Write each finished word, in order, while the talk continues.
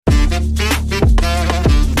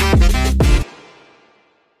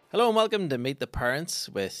Hello and welcome to Meet the Parents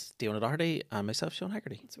with Diona Doherty and myself, Sean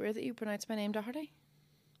Haggerty. It's weird that you pronounce my name Doherty.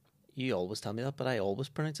 You always tell me that, but I always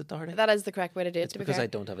pronounce it Doherty. That is the correct way to do it. It's because I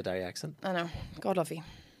don't have a Derry accent. I know. God love you.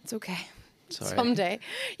 It's okay. Sorry. Someday.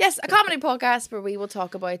 Yes, a comedy podcast where we will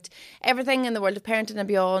talk about everything in the world of parenting and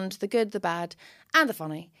beyond, the good, the bad, and the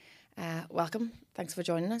funny. Welcome. Thanks for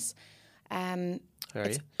joining us. How are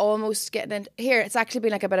It's you? almost getting into here. It's actually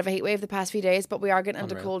been like a bit of a heat wave the past few days, but we are getting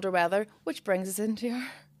into Unreal. colder weather, which brings us into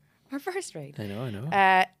our first read. I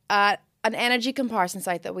know. An energy comparison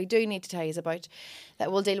site that we do need to tell you about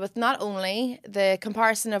that will deal with not only the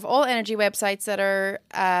comparison of all energy websites that are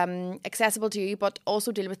accessible to you, but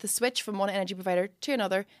also deal with the switch from one energy provider to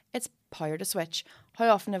another. It's Power to Switch. How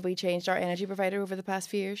often have we changed our energy provider over the past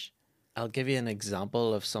few years? I'll give you an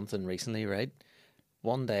example of something recently, right?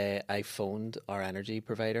 One day I phoned our energy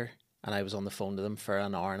provider and I was on the phone to them for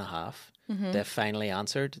an hour and a half. Mm-hmm. They finally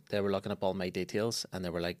answered. They were looking up all my details and they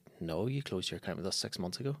were like, no, you closed your account with us 6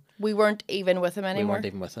 months ago. We weren't even with him We anymore. weren't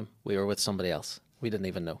even with them. We were with somebody else. We didn't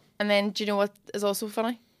even know. And then, do you know what is also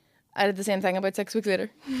funny? I did the same thing about 6 weeks later.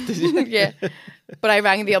 Yeah. But I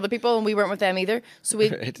rang the other people and we weren't with them either. So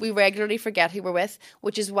Right. we regularly forget who we're with,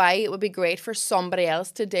 which is why it would be great for somebody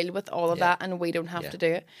else to deal with all of Yeah. that and we don't have Yeah. to do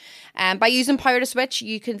it. By using Power to Switch,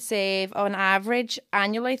 you can save on average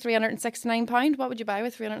annually £369. What would you buy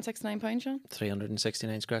with £369, Sean?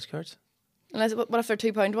 369 scratch cards. Unless, what if they're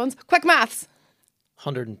 £2 ones? Quick maths.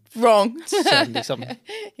 170 Wrong. something.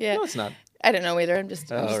 Yeah. No, it's not. I don't know either. I'm just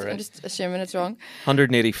right. assuming it's wrong.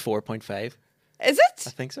 184.5. Is I it?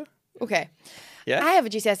 think so. Okay. Yeah. I have a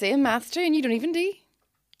GCSE in maths too, and you don't even do.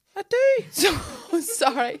 I do. So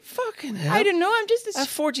sorry. Fucking hell. I don't know. I'm just. I have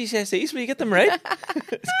 4 GCSEs. Will you get them right?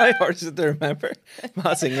 It's how hard is it to remember?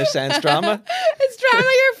 Maths, English, science, drama. It's drama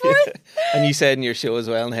year 4th. And you said in your show as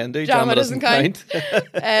well in Hindu, Drama drama doesn't count.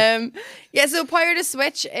 Yeah, so Power to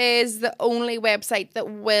Switch is the only website that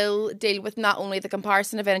will deal with not only the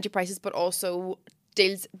comparison of energy prices, but also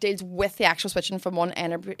deals with the actual switching from one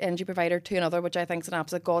energy provider to another, which I think is an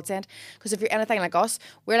absolute godsend. Because if you're anything like us,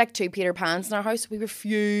 we're like 2 Peter Pans in our house. We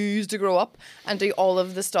refuse to grow up and do all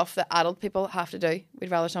of the stuff that adult people have to do. We'd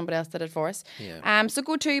rather somebody else did it for us. Yeah. So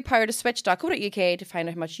go to powertoswitch.co.uk to find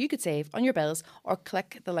out how much you could save on your bills, or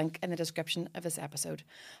click the link in the description of this episode.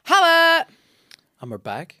 Holla! And we're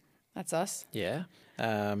back. That's us. Yeah.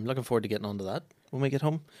 Looking forward to getting onto that when we get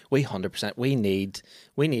home. We 100%. We need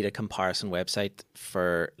a comparison website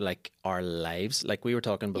for like our lives. Like we were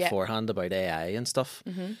talking Yeah. beforehand about AI and stuff.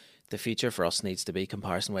 Mm-hmm. The future for us needs to be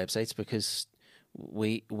comparison websites because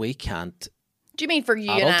we can't Do you mean for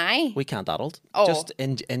you adult. and I? We can't adult. Oh. Just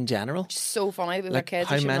in general. So funny with our Like kids.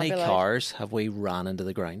 how they should not many be allowed. cars have we ran into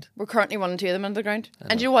the ground? We're currently running 2 of them under the ground.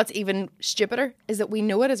 And do you know what's even stupider is that we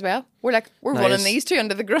know it as well. We're like, we're Now, running is- these 2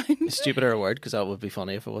 under the ground. Stupider a word because that would be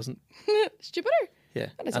funny if it wasn't. Stupider? Yeah,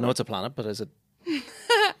 is I a know word. it's a planet, but is it?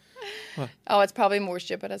 Oh, it's probably more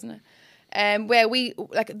stupid, isn't it? Where we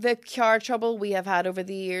like the car trouble we have had over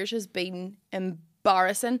the years has been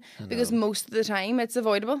embarrassing because most of the time it's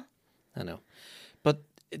avoidable. I know, but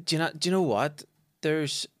do you know what?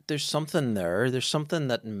 There's something there. There's something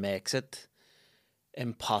that makes it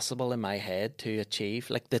impossible in my head to achieve,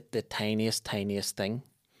 like the tiniest thing.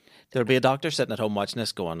 There'll be a doctor sitting at home watching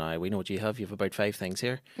this going, "Now we know what you have. You have about 5 things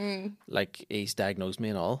here." Like he's diagnosed me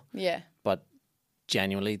and all, Yeah. but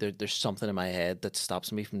genuinely, there's something in my head that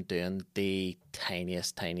stops me from doing the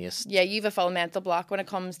tiniest. Yeah, you have a full mental block when it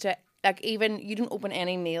comes to, like, even you don't open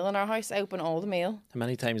any mail in our house. I open all the mail. How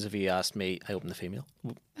many times have you asked me? I open the female.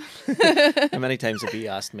 How many times have you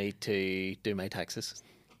asked me to do my taxes?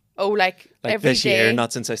 Oh, like every this day. year,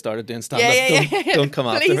 not since I started doing stand up. Yeah. Don't come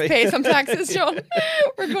after Please me. pay some taxes, Sean.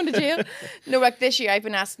 We're going to jail. No, like this year, I've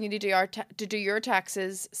been asking you to do your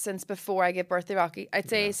taxes since before I give birth to Rocky. I'd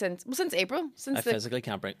say since April. I physically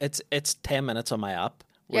can't bring it's 10 minutes on my app.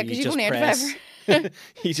 Yeah, Where 'cause you you've just only had press.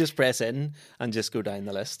 You just press in and just go down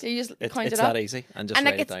the list. You just it's count it it's up. that easy and just And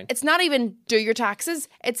write like it down. it's not even do your taxes.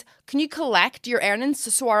 It's can you collect your earnings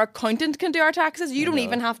so our accountant can do our taxes? You don't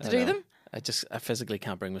even have to do them. I physically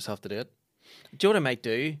can't bring myself to do it. Do you know what I might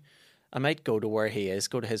do? I might go to where he is,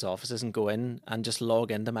 go to his offices and go in and just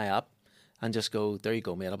log into my app and just go, there you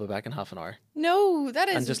go, mate, I'll be back in half an hour. No, that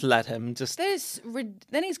is. And just let him just,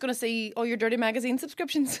 Then he's going to see all your dirty magazine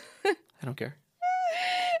subscriptions. I don't care.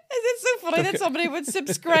 Is it so funny that somebody would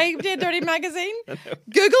subscribe to a dirty magazine?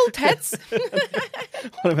 Google tits.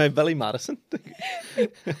 What about Billy Madison?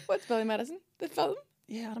 What's Billy Madison? The film?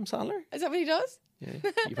 Yeah, Adam Sandler. Is that what he does? Yeah,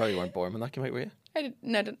 you probably weren't born when that came out, were you? I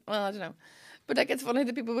don't know. But like, it's funny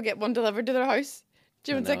that people would get one delivered to their house.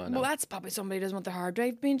 Do you know, it's I like, know. well, that's probably somebody who doesn't want their hard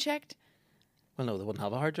drive being checked. Well, no, they wouldn't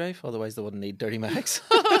have a hard drive. Otherwise, they wouldn't need dirty megs.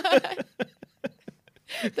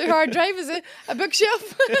 Their hard drive is a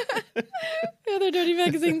bookshelf. Yeah, their dirty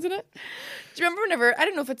magazines in it. Do you remember whenever, I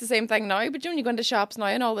don't know if it's the same thing now, but you know when you go into shops now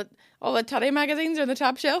and all the teddy magazines are on the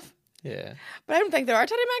top shelf? Yeah. But I don't think there are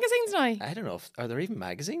teddy magazines now. I don't know. Are there even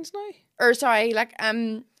magazines now? Or sorry, like,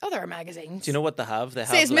 there are magazines. Do you know what they have? They have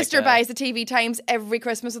Says like Mr. buys the TV Times every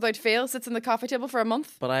Christmas without fail, sits on the coffee table for a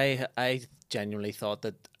month. But I genuinely thought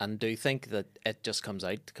that, and do think that it just comes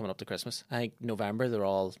out coming up to Christmas. I think November, they're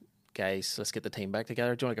all, guys, let's get the team back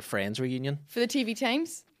together. Do you want like a Friends reunion? For the TV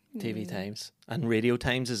Times? TV Times. And Radio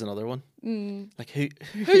Times is another one. Like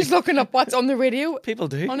Who's looking up what's on the radio? People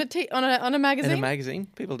do. On a magazine? In a magazine,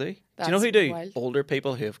 people do. That's do you know who do? wild. Older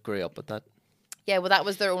people who have grew up with that. Yeah, well, that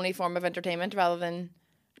was their only form of entertainment rather than,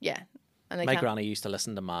 yeah. And they My can't- granny used to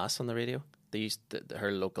listen to Mass on the radio. They used to,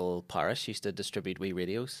 her local parish used to distribute wee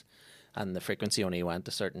radios, and the frequency only went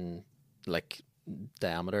a certain like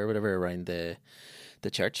diameter or whatever around the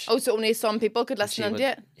church. Oh, so only some people could She listen would- to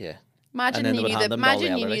it? Yeah. Imagine then they you would knew hand that. them all the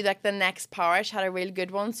Imagine you elderly. knew like the next parish had a real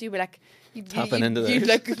good one, so you'd be like, Tapping into you'd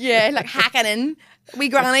theirs. like like hacking in. We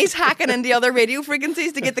grannies hacking into other radio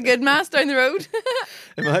frequencies to get the good mass down the road.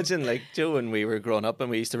 Imagine like Joe when we were growing up and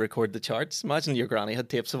we used to record the charts. Imagine your granny had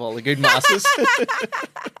tapes of all the good masses.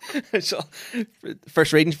 So,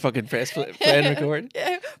 first reading, fucking press play and record.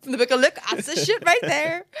 Yeah, from the book of Luke, that's the shit right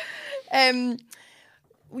there.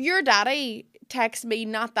 Your daddy texted me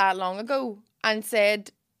not that long ago and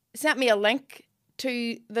sent me a link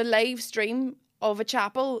to the live stream of a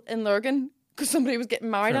chapel in Lurgan because somebody was getting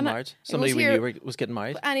married For on marriage. it. Somebody It we was knew here, was getting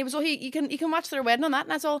married. and he was you can watch their wedding on that,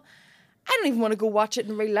 and that's all. I don't even want to go watch it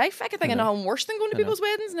in real life. I could think of nothing worse than going to people's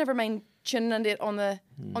weddings. Never mind tuning into it on the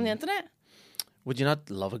internet. Would you not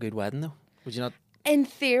love a good wedding though? Would you not? In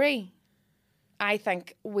theory, I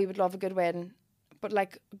think we would love a good wedding, but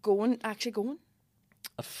like actually going.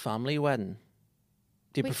 A family wedding?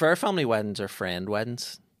 Do you prefer family weddings or friend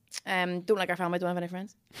weddings? Don't like our family. Don't have any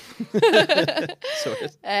friends.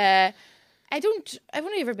 Sorted. I've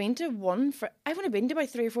only ever been to I've only been to about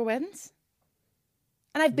 3 or 4 weddings,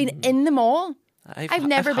 and I've been in them all. I've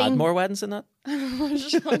never had been more weddings than that.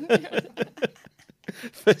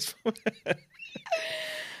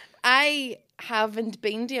 I haven't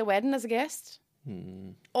been to a wedding as a guest.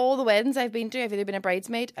 All the weddings I've been to, I've either been a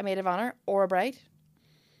bridesmaid, a maid of honour, or a bride.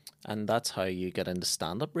 And that's how you get into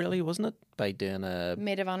stand up, really, wasn't it? By doing a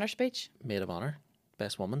Maid of honour speech. maid of honour,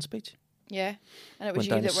 best woman speech. Yeah, and it was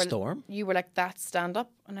Went you down that a storm. You were like, that's stand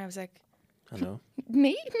up, and I was like, I know.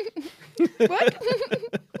 me? What?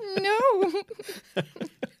 No.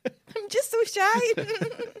 I'm just so shy.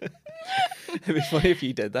 It'd be funny if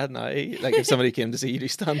you did that now. Like if somebody came to see you do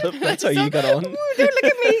stand up, that's how you got on. Ooh, don't look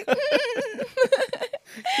at me.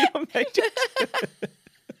 You know, mate.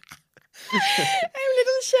 I'm a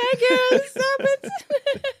little shy girl. Stop it.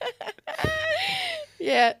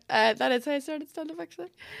 Yeah, that is how I started stand-up actually.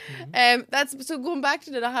 That's so going back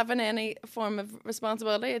to not having any form of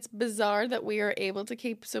responsibility. It's bizarre that we are able to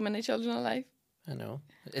keep so many children alive. I know.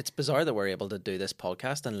 It's bizarre that we're able to do this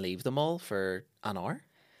podcast and leave them all for an hour.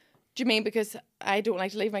 Do you mean because I don't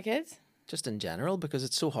like to leave my kids? Just in general, because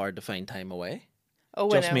it's so hard to find time away. Oh,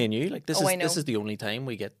 Just I know. me and you. Like this Oh, I is know. this is the only time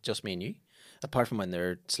we get just me and you, apart from when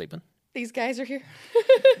they're sleeping. These guys are here.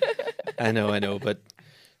 I know, but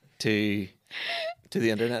to the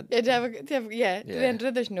internet. Yeah, to have the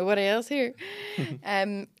internet, there's nobody else here.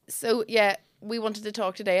 So yeah, we wanted to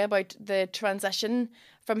talk today about the transition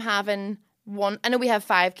from having one. I know we have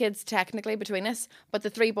 5 kids technically between us, but the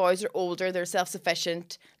 3 boys are older. They're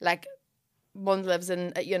self-sufficient. Like one lives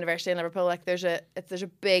at university in Liverpool. Like there's a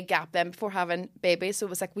big gap then before having babies. So it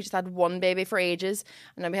was like we just had 1 baby for ages,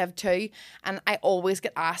 and then we have 2. And I always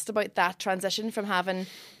get asked about that transition from having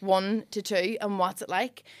 1 to 2 and what's it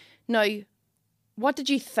like. Now, what did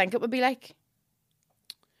you think it would be like?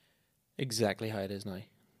 Exactly how it is now.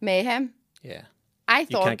 Mayhem. Yeah. I You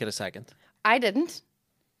thought can't get a second. I didn't.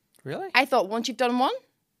 Really? I thought once you've done 1,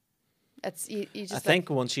 it's you just I think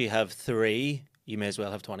once you have 3, you may as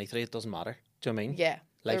well have 23. It doesn't matter. Do you know what I mean? yeah,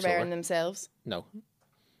 Life's they're bearing over. themselves. No.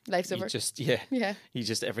 Life's You over. just Yeah. You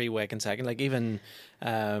just every waking second. Like even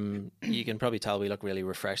you can probably tell we look really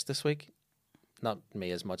refreshed this week. Not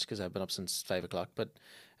me as much because I've been up since 5 o'clock, but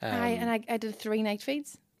I did 3 night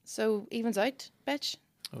feeds, so evens out, bitch.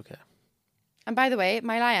 okay. And by the way,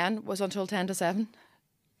 my lie-in was until 10 to 7,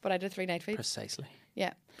 but I did 3 night feeds. Precisely.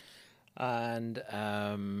 Yeah, And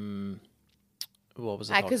what was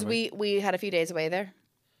it? because we had a few days away there.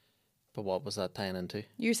 But what was that tying into?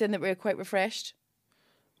 You were saying that we were quite refreshed.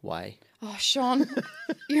 Why? Oh, Sean,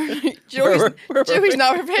 Where Joey's were we?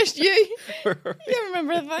 not refreshed. You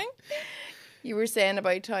remember the thing? You were saying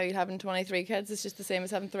about how having 23 kids is just the same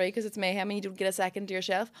as having 3 because it's mayhem and you don't get a second to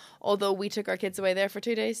yourself. Although we took our kids away there for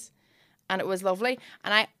 2 days and it was lovely.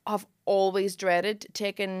 And I have always dreaded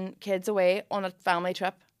taking kids away on a family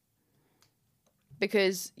trip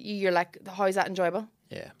because you're like, how is that enjoyable?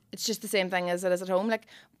 Yeah. It's just the same thing as it is at home. Like,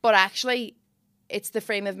 but actually, it's the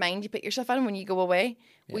frame of mind you put yourself in when you go away.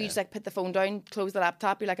 Where you just like put the phone down, close the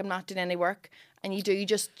laptop. You're like, I'm not doing any work, and you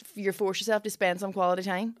force yourself to spend some quality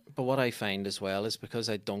time. But what I find as well is because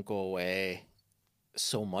I don't go away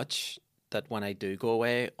so much that when I do go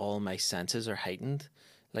away, all my senses are heightened.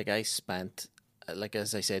 Like I spent, like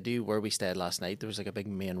as I said to you, where we stayed last night, there was like a big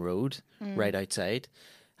main road right outside.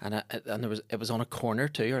 And it was on a corner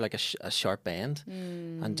too, or like a sharp bend,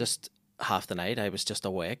 and just half the night I was just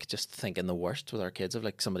awake, just thinking the worst with our kids of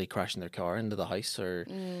like somebody crashing their car into the house or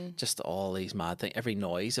just all these mad things. Every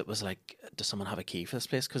noise, it was like, does someone have a key for this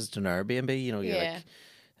place? Because it's an Airbnb, you know. You're like,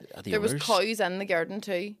 are the there owners? Was cows in the garden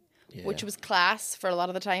too, which was class for a lot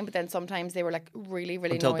of the time. But then sometimes they were like really,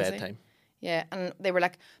 really until noisy. bedtime. Yeah, and they were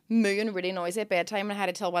like mooing really noisy at bedtime, and I had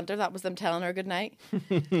to tell Winter that was them telling her good night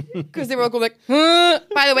because they were all going like,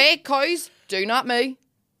 by the way, cows do not moo.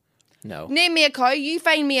 No. Name me a cow. You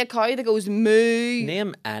find me a cow that goes moo.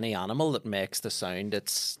 Name any animal that makes the sound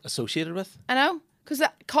it's associated with. I know, because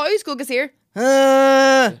cows go here. No.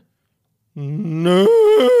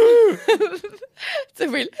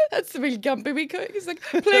 That's the real gumpy wee cow. He's like,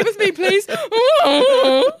 play with me, please.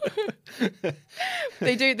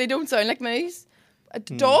 They don't sound like moose. A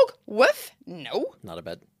dog whiff? No, Not a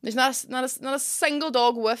bit. there's not a single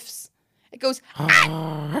dog whiffs. It goes.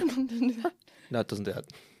 No, it doesn't do that.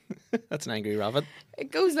 That's an angry rabbit.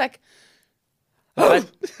 It goes like. What?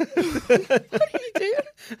 What are you doing?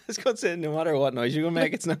 I was going to say, no matter what noise you're going to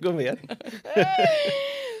make, it's not going to be it.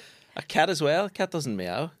 A cat as well. Cat doesn't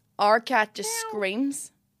meow. Our cat just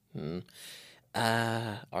screams.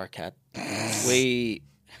 Our cat. We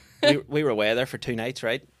were away there for 2 nights,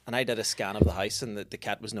 right? And I did a scan of the house and the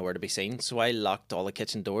cat was nowhere to be seen. So I locked all the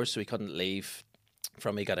kitchen doors so he couldn't leave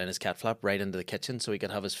from he got in his cat flap right into the kitchen so he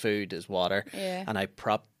could have his food, his water. Yeah. And I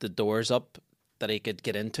propped the doors up that he could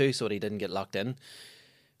get into so that he didn't get locked in.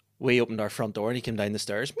 We opened our front door and he came down the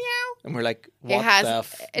stairs, meow. And we're like, what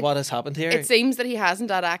has happened here? It seems that he hasn't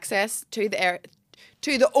had access to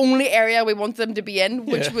the only area we wanted him to be in,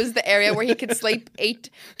 which was the area where he could sleep, eat,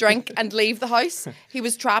 drink, and leave the house. He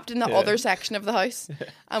was trapped in the other section of the house.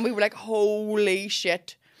 And we were like, holy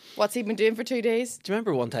shit. What's he been doing for 2 days? Do you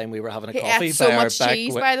remember one time we were having a He coffee ate so by our much back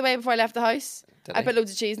cheese, by the way, before I left the house. Did I he? put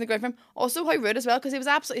loads of cheese in the ground for him. Also, how rude as well, because he was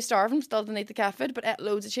absolutely starving, still didn't eat the cat food, but ate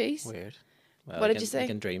loads of cheese. Weird. Well, What I did you say? I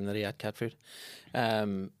can dream that he had cat food.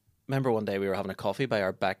 Remember one day we were having a coffee by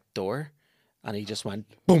our back door and he just went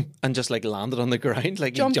boom and just like landed on the ground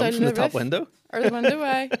like Jumped he out jumped from the of top roof. window. Or the window,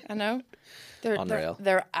 I know. Unreal.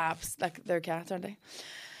 They're apps, like they're cats, aren't they?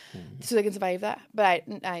 So they can survive that. But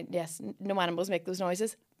yes, no animals make those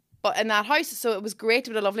noises. But in that house, so it was great.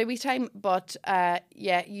 It was a lovely wee time. But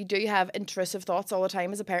yeah, you do have intrusive thoughts all the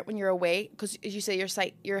time as a parent when you're away, because as you say,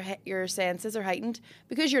 your senses are heightened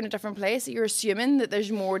because you're in a different place. You're assuming that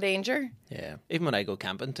there's more danger. Yeah. Even when I go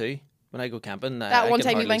camping too. When I go camping, That I one can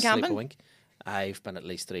time you hardly went sleep a camping? wink. I've been at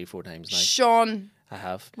least 3-4 times now. Sean, I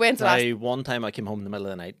have. When's the Now, last- one time I came home in the middle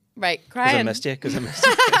of the night right, because I crying missed you. Because I missed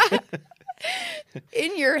you.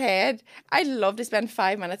 in your head. I'd love to spend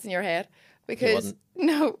 5 minutes in your head because wouldn't.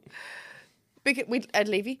 no, because I'd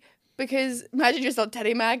leave you because imagine yourself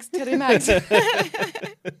titty mags.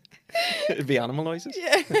 It'd be animal noises.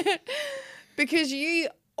 Because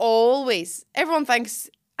everyone thinks,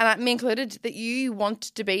 and me included, that you want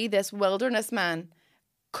to be this wilderness man,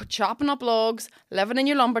 chopping up logs, living in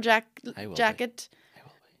your lumberjack I will be. jacket,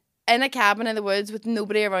 in a cabin in the woods with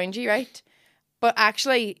nobody around you, right? But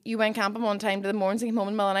actually, you went camping one time to the mornings and came home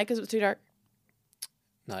in the middle of the night because it was too dark.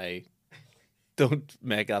 Now, don't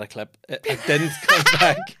make that a clip. I didn't come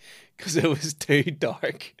back because it was too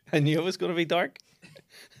dark. I knew it was going to be dark.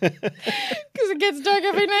 Because it gets dark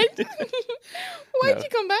every night. Why'd No. you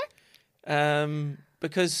come back?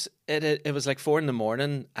 Because it was like 4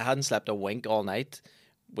 a.m. I hadn't slept a wink all night.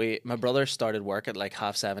 My brother started work at like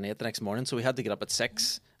 7:30, 8 the next morning, so we had to get up at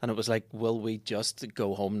 6. And it was like, will we just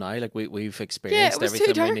go home now? Like we've experienced was too everything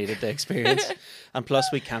we dark. needed to experience. And plus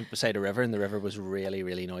we camped beside a river and the river was really,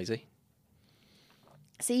 really noisy.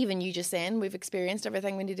 See, even you just saying we've experienced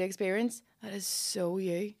everything we need to experience, that is so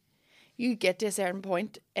you. You get to a certain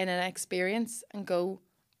point in an experience and go,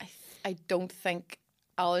 I don't think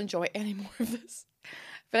I'll enjoy any more of this. I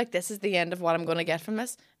feel like this is the end of what I'm going to get from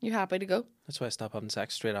this. You're happy to go. That's why I stopped having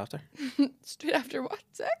sex straight after. Straight after what?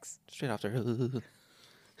 Sex? Straight after.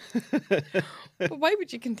 But why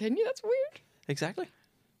would you continue? That's weird. Exactly.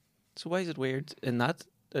 So why is it weird in that,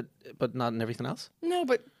 but not in everything else? No,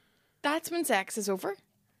 but that's when sex is over.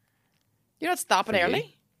 You're not stopping For you.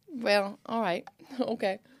 early. Well, all right,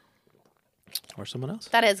 okay. Or someone else?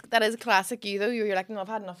 That is classic you though. You're like, no, I've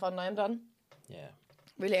had enough fun now. I'm done. Yeah.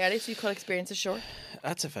 Really early, so you could experience it short.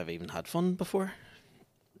 That's if I've even had fun before.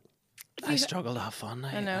 I struggle to have fun.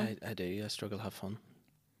 I know. I do. I struggle to have fun.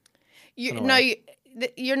 You Dunno no, why.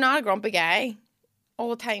 you're not a grumpy guy all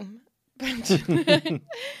the time, but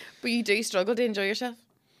but you do struggle to enjoy yourself.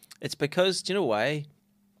 It's because, do you know why?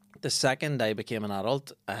 The second I became an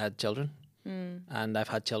adult, I had children. And I've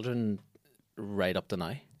had children right up to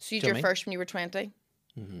now. So you Do did you know your what I mean? first when you were 20.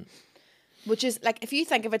 Which is like, if you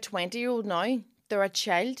think of a 20-year-old now, they're a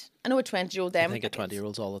child. I know a 20-year-old I them. think of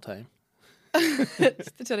 20-year-olds all the time.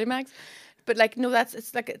 It's the Teddy Max. But like, no,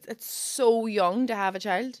 it's so young to have a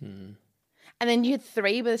child. And then you had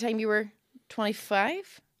 3 by the time you were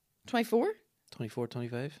 25, 24. 24,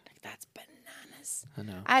 25. Like, that's bananas. I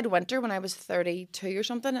know. I had winter when I was 32 or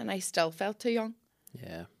something, and I still felt too young.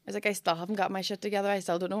 Yeah. I was like, I still haven't got my shit together. I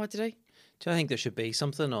still don't know what to do. Do you think there should be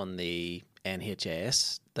something on the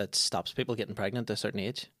NHS that stops people getting pregnant at a certain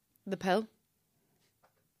age? The pill.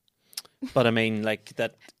 But I mean, like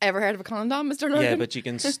that. Ever heard of a condom, Mr. Logan? Yeah, but you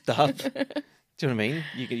can stop. Do you know what I mean?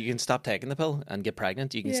 You can stop taking the pill and get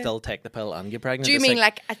pregnant. You can Yeah. still take the pill and get pregnant. Do you It's mean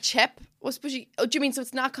like a chip? Was supposed to, oh, do you mean so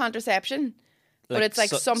it's not contraception, but it's like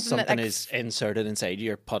something that like is inserted inside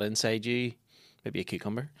you or put inside you, maybe a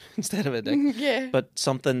cucumber instead of a dick. yeah. But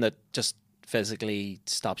something that just physically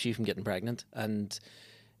stops you from getting pregnant, and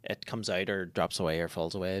it comes out or drops away or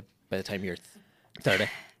falls away by the time you're 30.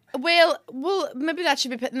 Well, maybe that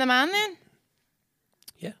should be put in the man then.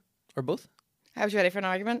 Yeah, or both. I was ready for an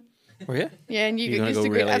argument. Were you? Yeah, and you You're gonna used go to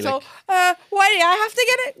agree. really, I was all, why do I have to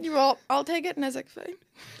get it? You were all, I'll take it. And I was like, fine.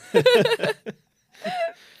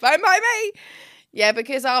 Fine by me. Yeah,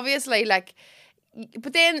 because obviously, like,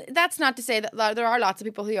 but then that's not to say that there are lots of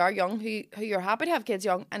people who are young who are happy to have kids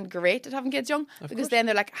young and great at having kids young, because course. then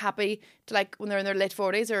they're like happy to, like, when they're in their late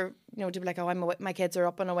 40s, or you know, to be like, oh, my kids are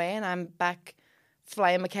up and away and I'm back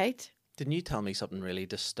flying my kite. Didn't you tell me something really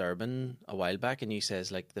disturbing a while back? And you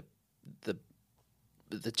says like the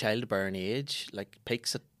childbearing age like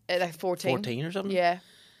peaks at Like 14. 14 or something. Yeah.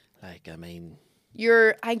 Like, I mean,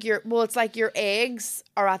 It's like your eggs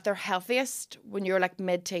are at their healthiest when you're like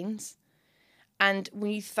mid-teens. And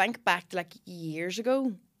when you think back to like years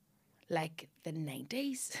ago, like the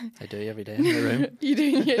 90s. I do every day in my room. You do,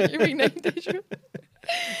 yeah, you're being 90s.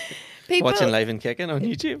 People, Watching Live and Kicking on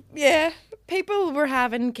YouTube. yeah, people were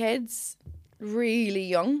having kids really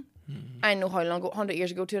young. I know how long ago, 100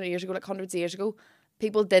 years ago, 200 years ago, like hundreds of years ago,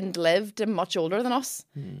 people didn't live to much older than us.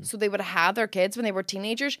 So they would have had their kids when they were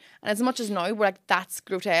teenagers. And as much as now we're like, that's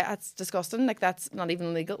grotesque, that's disgusting, like that's not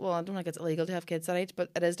even legal. Well, I don't think it's illegal to have kids that age, but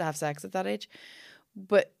it is to have sex at that age.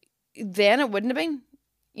 But then it wouldn't have been.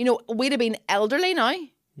 You know, we'd have been elderly now.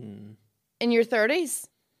 In your 30s.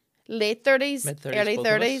 Late 30s, Mid-30s, early both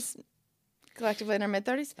of us. 30s. Collectively in our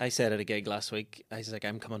mid-30s. I said at a gig last week, I was like,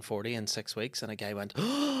 I'm coming 40 in 6 weeks. And a guy went,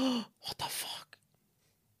 oh, what the fuck?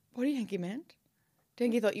 What do you think he meant? Do you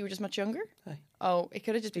think he thought you were just much younger? Aye. Oh, it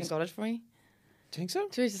could have just been gutted for me. Do you think so?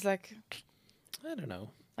 So he's just like, I don't know.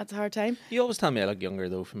 that's a hard time. You always tell me I look younger,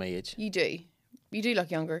 though, for my age. You do. You do look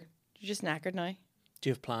younger. You're just knackered now. Do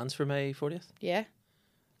you have plans for my 40th? Yeah.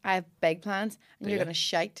 I have big plans, and Do you're ya? going to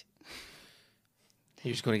shite.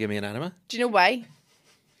 You're just going to give me an enema? Do you know why?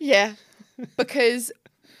 Yeah. Because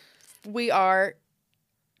we are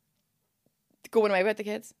going away with the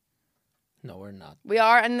kids. No, we're not. We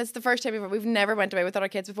are, and it's the first time we've never went away with our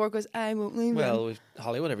kids before, because I won't leave them. Well, we've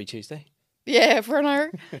Hollywood every Tuesday. Yeah, for an hour.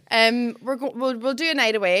 We'll do a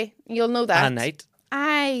night away. You'll know that. A night.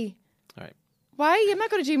 Aye. All right. Why? I'm not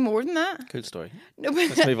going to do more than that. Cool story. No,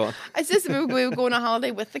 Let's move on. It's just we were going on holiday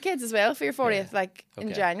with the kids as well for your 40th, like in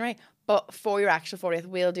Okay. January. But for your actual 40th,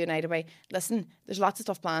 we'll do a night away. Listen, there's lots of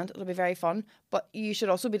stuff planned. It'll be very fun. But you should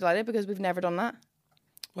also be delighted because we've never done that.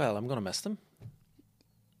 Well, I'm going to miss them.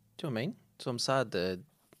 Do you know what I mean? So I'm sad that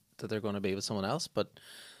they're going to be with someone else, but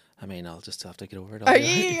I mean, I'll just have to get over it. Are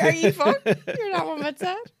you fucked? You're not one bit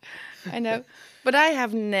sad. I know. But I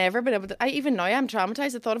have never been able to. Even now, I'm traumatized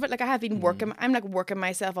at the thought of it. Like, I have been working. I'm like working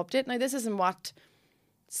myself up to it. Now, this is in what,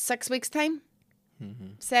 6 weeks' time?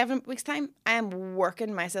 7 weeks' time? I am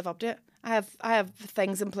working myself up to it. I have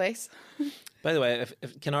things in place. By the way,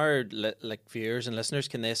 if can our viewers and listeners,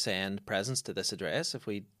 can they send presents to this address if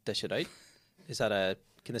we dish it out? Is that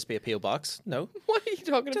can this be a PO box? No. What are you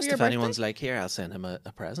talking about? Just Your if birthday? anyone's like, here, I'll send him a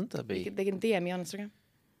present. That'd be They can DM me on Instagram.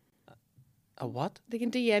 a what? They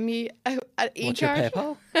can DM you an What's your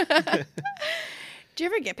e-card. PayPal? Do Do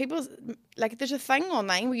you ever get people, like, there's a thing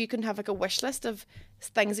online where you can have like a wish list of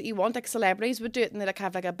things that you want, like celebrities would do it, and they like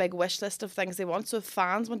have like a big wish list of things they want. So if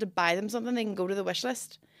fans want to buy them something, they can go to the wish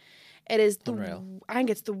list. It is I think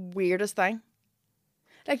it's the weirdest thing.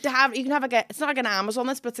 Like you can have like it's not like an Amazon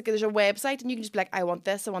list, but it's like there's a website and you can just be like, I want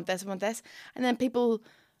this, I want this, I want this. And then people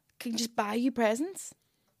can just buy you presents.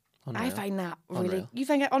 Unreal. I find that really... Unreal. You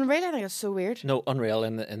think it unreal? I think it's so weird. No, unreal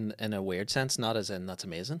in a weird sense, not as in that's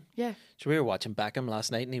amazing. Yeah. So we were watching Beckham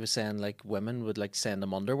last night and he was saying like women would like send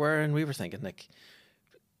them underwear and we were thinking like,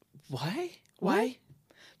 why? Do you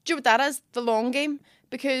know what that is? The long game.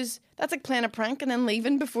 Because that's like playing a prank and then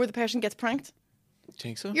leaving before the person gets pranked. Do you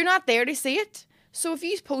think so? You're not there to see it. So if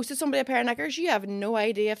you posted somebody a pair of knickers, you have no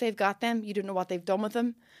idea if they've got them. You don't know what they've done with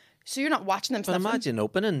them. So you're not watching them. But imagine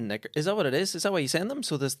opening knickers. Is that what it is? Is that why you send them?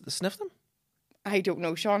 So they sniff them? I don't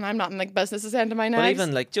know, Sean. I'm not in like business to send to my knives. But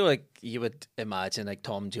even like, Joe, like you would imagine like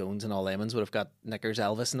Tom Jones and all lemons would have got knickers,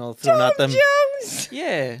 Elvis and all thrown at them. Tom Jones.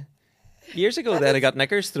 Yeah. Years ago, they got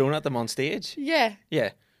knickers thrown at them on stage. Yeah.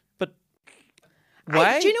 Yeah. But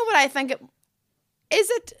why? Do you know what I think?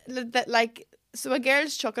 Is it that like... So a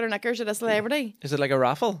girl's chucking her knickers at a celebrity. Is it like a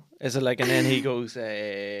raffle? Is it like, and then he goes,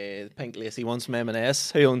 pink lacy ones from M&S.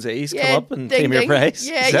 Who owns these? Yeah, come up and ding, claim your ding. prize.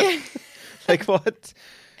 Yeah. Like what?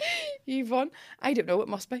 You've won. I don't know. It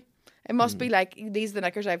must be. It must be like, these are the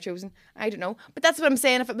knickers I've chosen. I don't know. But that's what I'm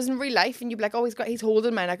saying. If it was in real life and you'd be like, oh, he's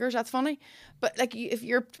holding my knickers, that's funny. But like, if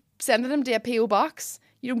you're sending them to a P.O. box,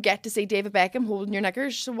 you don't get to see David Beckham holding your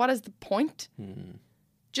knickers. So what is the point? Do you know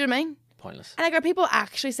what I mean? Pointless. And like, are people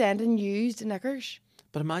actually sending used knickers?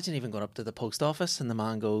 But imagine even going up to the post office and the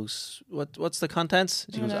man goes, "What's the contents?"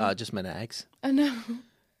 She goes, just my nags. I know.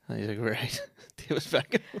 And he's like, right, David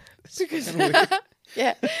Beckham. Because,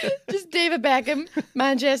 yeah, just David Beckham,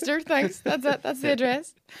 Manchester. Thanks. That's it. That's the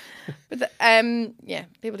address. But yeah,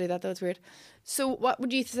 people do that though. It's weird. So, what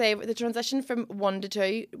would you say the transition from 1 to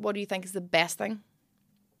 2? What do you think is the best thing?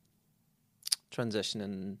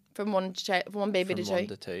 Transitioning from one baby to 2. 1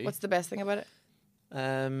 to 2. What's the best thing about it?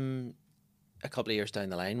 A couple of years down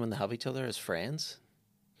the line when they have each other as friends.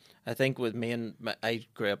 I think with me I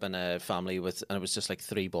grew up in a family and it was just like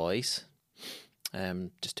 3 boys,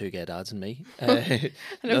 just 2 gay dads and me. And it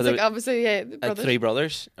was like obviously, yeah, I had 3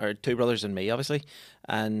 brothers, or 2 brothers and me, obviously,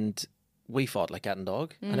 and we fought like cat and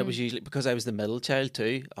dog. And it was usually because I was the middle child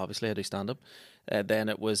too. Obviously, I do stand up. Then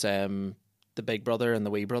it was the big brother and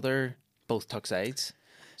the wee brother both took sides.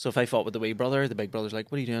 So if I fought with the wee brother, the big brother's like,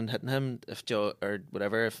 "What are you doing, hitting him?" If Joe or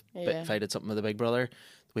whatever, if I did something with the big brother,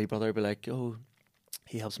 the wee brother would be like, "Oh,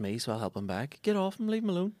 he helps me, so I'll help him back. Get off him, leave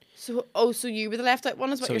him alone." So you were the left out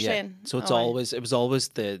one, is what you're saying? So it was always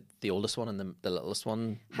the oldest one and the littlest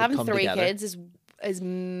one. Having 3 together. kids is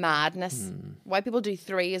madness. Why people do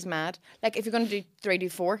 3 is mad. Like if you're going to do 3, do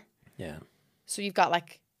 4. Yeah. So you've got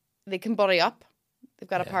like they can buddy up. They've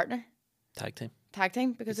got a partner. Tag team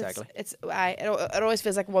because exactly. it always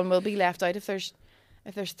feels like one will be left out if there's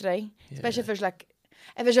 3, especially if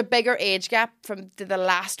there's a bigger age gap from the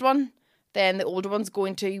last one, then the older one's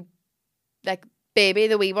going to like baby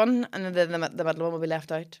the wee one, and then the middle one will be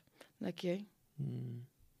left out, like you.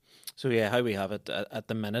 So yeah, how we have it at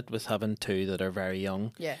the minute with having 2 that are very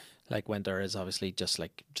young. Yeah. Like Winter is obviously just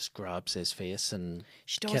grabs his face and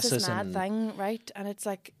she does kisses this mad thing, right? And it's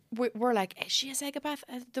like we're like, is she a psychopath?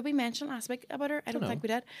 Did we mention last week about her? I don't think we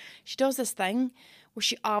did. She does this thing where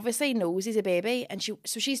she obviously knows he's a baby, and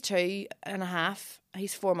she's 2.5.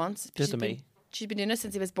 He's 4 months. Just to me. She's been doing this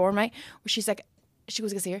since he was born, right? Where she's like, she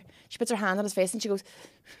goes, "Get here." She puts her hand on his face and she goes,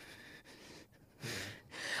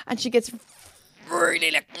 and she gets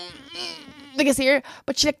really like his ear,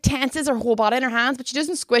 but she like tenses her whole body in her hands, but she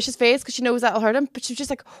doesn't squish his face because she knows that'll hurt him. But she just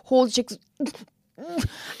like holds, she goes,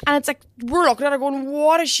 and it's like we're looking at her going,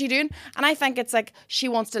 what is she doing? And I think it's like she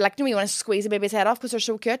wants to, like, you want to squeeze a baby's head off because they're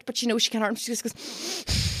so cute, but she knows she can't hurt him. She just goes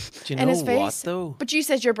do you know in his face. What though? But you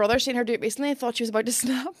said your brother seen her do it recently and thought she was about to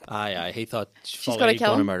snap. Aye, he thought she's going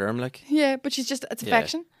to murder him, like. Yeah, but she's just, it's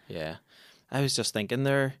affection. Yeah, I was just thinking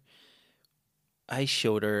there. I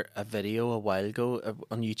showed her a video a while ago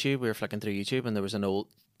on YouTube. We were flicking through YouTube, and there was an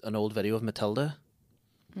old video of Matilda,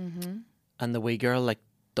 and the wee girl like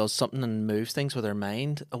does something and moves things with her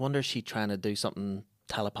mind. I wonder if she's trying to do something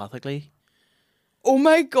telepathically. Oh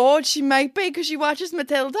my God, she might be, because she watches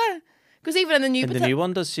Matilda. Because even in the new, new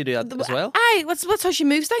one, does she do that as well? Aye, what's how she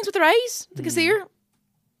moves things with her eyes? You can see her.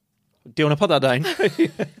 Do you want to put that down?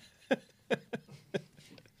 Jesus,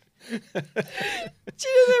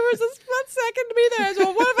 there was a split second to me there. I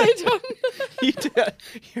thought, what have I done?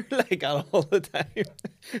 You're like that all the time.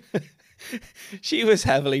 She was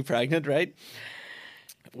heavily pregnant, right?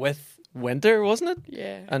 With winter, wasn't it?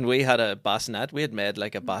 Yeah. And we had a bassinet. We had made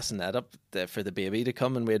like a bassinet up for the baby to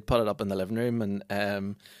come, and we had put it up in the living room.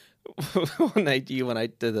 And one night you went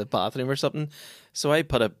out to the bathroom or something, so I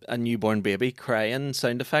put a newborn baby crying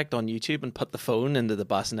sound effect on YouTube and put the phone into the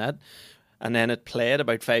bassinet, and then it played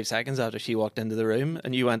about 5 seconds after she walked into the room,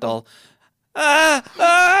 and you went all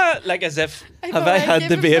like as if have I had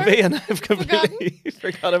the baby and I've completely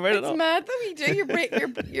forgot about it all. It's mad that we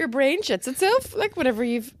do. Your brain shits itself like whenever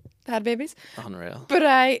you've had babies. Unreal. But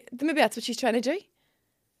maybe that's what she's trying to do.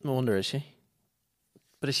 I wonder, is she?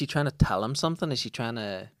 But is she trying to tell him something? Is she trying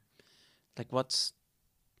to, like, what's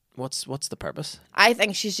the purpose? I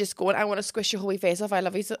think she's just going, I want to squish your whole face off. I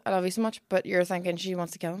love you so much. But you're thinking she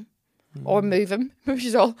wants to kill him. Or move him. Maybe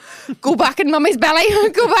she's all, go back in mummy's belly.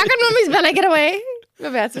 Go back in mummy's belly. Get away.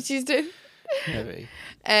 Maybe that's what she's doing. Maybe.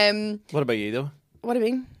 What about you, though? What do you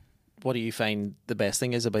mean? What do you find the best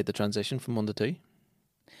thing is about the transition from 1 to 2?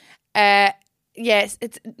 Yes,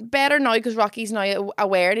 it's better now because Rocky's now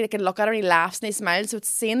aware. He can look at her and he laughs and he smiles. So it's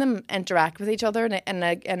seeing them interact with each other in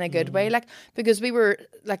a good way. Like, because we were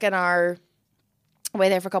like in our way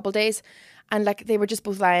there for a couple of days, and like they were just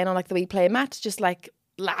both lying on like the wee play mat, just like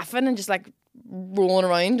laughing and just like rolling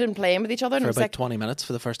around and playing with each other. And for it was about like 20 minutes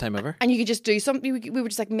for the first time ever. And you could just do something. We were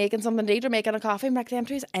just like making something to eat or making a coffee, and like them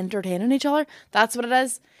two is entertaining each other. That's what it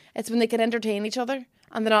is. It's when they can entertain each other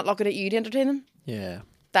and they're not looking at you to entertain them. Yeah.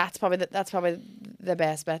 That's probably the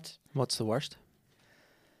best bit. What's the worst?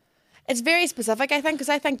 It's very specific, I think, because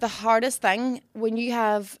I think the hardest thing when you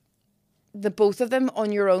have the both of them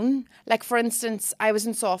on your own, like for instance, I was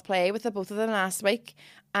in soft play with the both of them last week,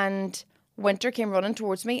 and Winter came running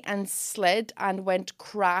towards me and slid and went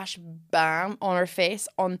crash bam on her face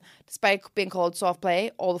despite being called soft play,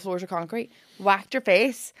 all the floors are concrete, whacked her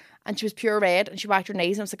face and she was pure red and she whacked her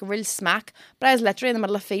knees and it was like a real smack. But I was literally in the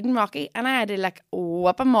middle of feeding Rocky and I had to like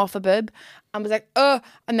whip him off a boob and was like, oh,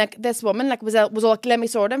 and like this woman like was all like, let me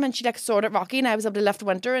sort him, and she like sorted Rocky and I was able to lift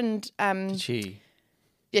Winter and Did she?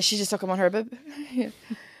 Yeah, she just took him on her boob.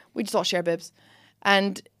 We just all share boobs.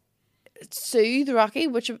 And soothe Rocky,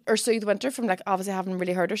 or soothe Winter from like obviously having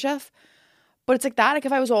really hurt herself. But it's like that. Like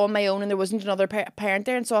if I was all on my own and there wasn't another parent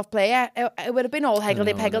there in soft play, it would have been all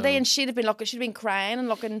higgledy-piggledy, and she'd have been crying and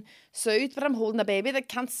looking soothed. But I'm holding a baby that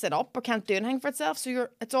can't sit up or can't do anything for itself. So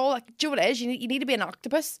it's all like, do you know what it is? You need to be an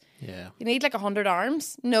octopus. Yeah. You need like 100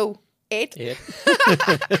 arms. No, 8. 8.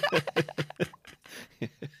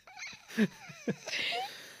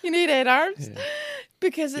 You need 8 arms. Yeah.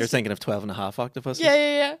 Because you're thinking of 12 and a half octopuses.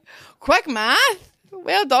 Yeah. Quick math.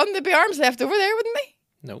 Well done. There'd be arms left over there, wouldn't they?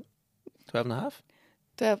 No. 12 and a half.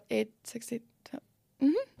 12, 8, 16. 12.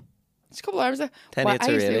 There's a couple arms there. 10 wow, 8's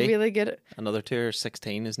I used to be really good at. Another 2 are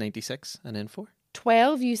 16 is 96, and then 4.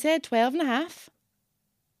 12, you said 12 and a half?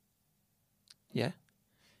 Yeah.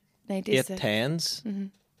 96. 8 10s.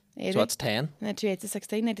 So that's 10. And then 2 8s is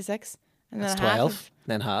 16, 96. And that's then 12. Half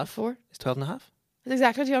then half. 4. Is 12 and a half. It's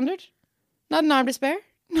exactly 200. Not an arm to spare.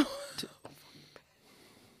 No.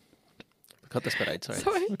 Cut this bit out, sorry.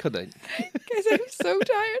 Cut that. Guys, I'm so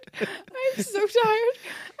tired. I'm so tired.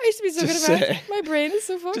 I used to be so Just good at math. My brain is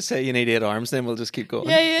so fucked. Just say you need 8 arms, then we'll just keep going.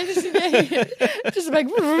 Yeah. Just like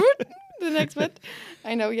the next bit.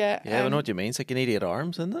 I know, yeah. Yeah, I know what you mean. It's like you need 8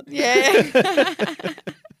 arms, isn't it? Yeah.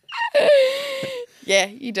 Yeah,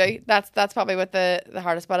 you do. That's probably what the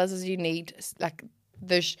hardest part is you need, like,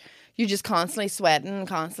 you're just constantly sweating,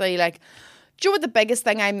 constantly, like, do you know what the biggest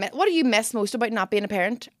thing what do you miss most about not being a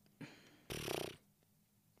parent?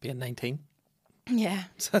 Being 19. Yeah.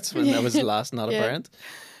 So that's when I was last not a parent.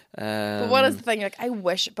 But what is the thing? You're like, I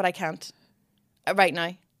wish, but I can't. Right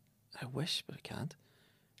now. I wish, but I can't.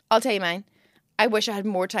 I'll tell you mine. I wish I had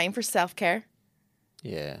more time for self-care.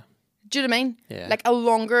 Yeah. Do you know what I mean? Yeah. Like a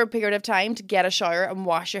longer period of time to get a shower and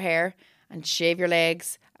wash your hair and shave your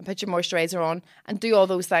legs and put your moisturiser on and do all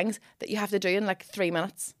those things that you have to do in like 3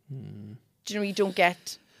 minutes. Do you know you don't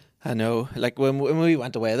get... I know. Like when we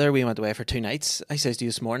went away there, we went away for 2 nights. I said to you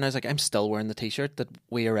this morning, I was like, I'm still wearing the t-shirt that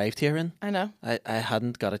we arrived here in. I know. I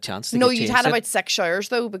hadn't got a chance to No, get you'd had about 6 showers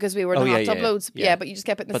though because we were in the hot tub loads. Yeah, but you just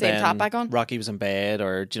kept putting the same top back on. Rocky was in bed,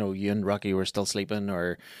 or you and Rocky were still sleeping,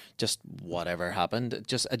 or just whatever happened.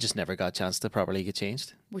 I just never got a chance to properly get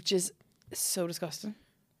changed. Which is so disgusting.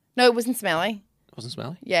 No, it wasn't smelly. It wasn't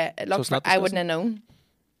smelly? Yeah, it looked I wouldn't have known.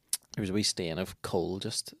 There was a wee stain of coal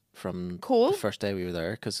just from coal? The first day we were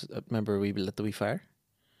there, because remember we lit the wee fire?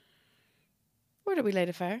 Where did we light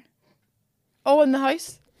a fire? Oh, in the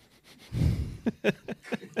house?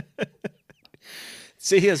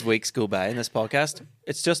 See, as weeks go by in this podcast,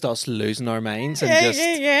 it's just us losing our minds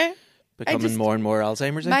and Becoming more and more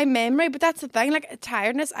Alzheimer's. My memory, but that's the thing. Like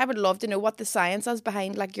tiredness, I would love to know what the science is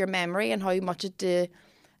behind like your memory and how much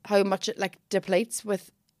it like depletes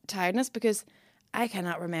with tiredness, because I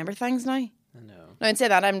cannot remember things now. I know. Now, and say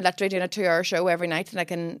that I'm literally doing a 2-hour show every night, and I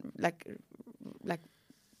can like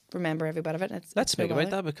remember every bit of it. Let's speak about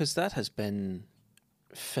that, because that has been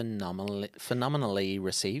phenomenally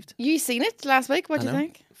received. You seen it last week? What do you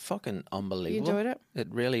think? Fucking unbelievable. You enjoyed it? It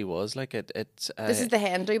really was. Like it's. This is the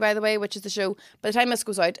Hen Do, by the way, which is the show. By the time this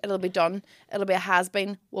goes out, it'll be done. It'll be a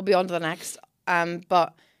has-been. We'll be on to the next.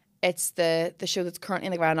 But it's the show that's currently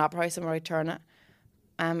in the Grand Opera House, and we're returning it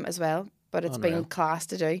as well. But it's been class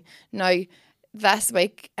to do. Now, this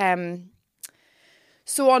week,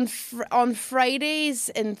 so on Fridays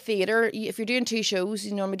in theatre, if you're doing 2 shows,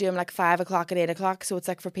 you normally do them like 5 o'clock and 8 o'clock. So it's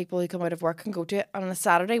like for people who come out of work and go to it. And on a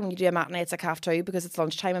Saturday, when you do a matinee, it's like 2:30 because it's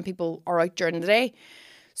lunchtime and people are out during the day.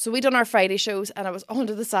 So we done our Friday shows, and I was on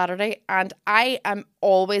to the Saturday, and I am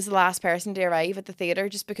always the last person to arrive at the theatre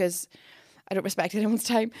just because I don't respect anyone's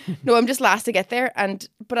time. No, I'm just last to get there,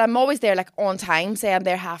 but I'm always there like on time. Say I'm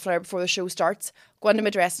there half an hour before the show starts, go into my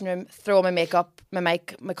dressing room, throw on my makeup, my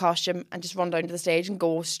mic, my costume, and just run down to the stage and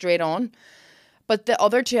go straight on. But the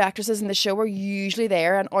other 2 actresses in the show are usually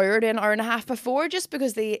there an hour to an hour and a half before, just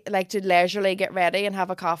because they like to leisurely get ready and have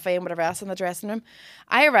a coffee and whatever else in the dressing room.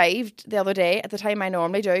 I arrived the other day at the time I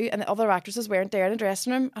normally do, and the other actresses weren't there in the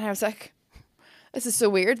dressing room, and I was like, this is so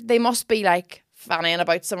weird. They must be like fanning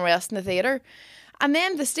about somewhere else in the theatre. And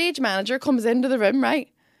then the stage manager comes into the room, right?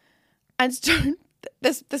 And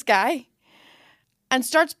this guy, and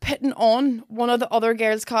starts putting on one of the other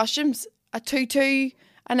girls' costumes, a tutu,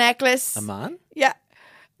 a necklace. A man? Yeah.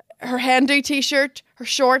 Her Hen Do t-shirt, her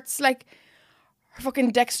shorts, like her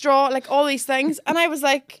fucking dick straw, like all these things. And I was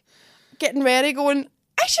like getting ready going,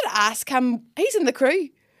 I should ask him, he's in the crew,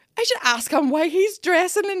 I should ask him why he's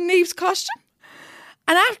dressing in Neve's costume.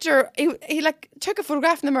 And after he like took a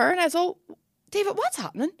photograph in the mirror, and I was all, David, what's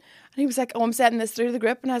happening? And he was like, oh, I'm sending this through to the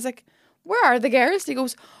group. And I was like, where are the girls? He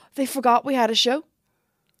goes, they forgot we had a show.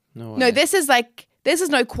 No way. No, this is now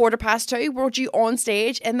 2:15. We're due on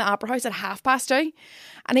stage in the Opera House at 2:30.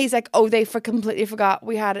 And he's like, oh, they completely forgot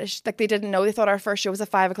we had like they didn't know. They thought our first show was at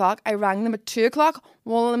 5 o'clock. I rang them at 2 o'clock.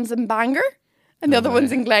 One of them's in Bangor and the other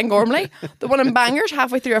one's in Glengormley. The one in Bangor's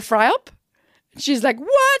halfway through a fry-up. She's like,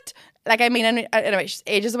 what? Like, I mean, anyway, she's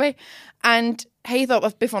ages away. And he thought it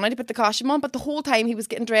would be funny to put the costume on, but the whole time he was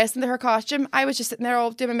getting dressed into her costume, I was just sitting there all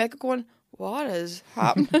doing my makeup going, what is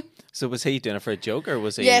happening? So was he doing it for a joke, or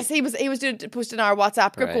was he? Yes, he was posting our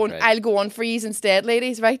WhatsApp group going, I'll go on for yous instead,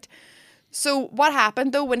 ladies, right? So what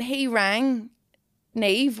happened, though, when he rang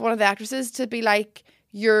Neve, one of the actresses, to be like,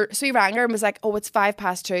 so he rang her and was like, oh, it's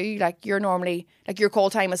 2:05. Like, you're normally, like, your call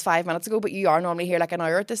time was 5 minutes ago, but you are normally here like an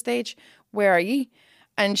hour at this stage. Where are you?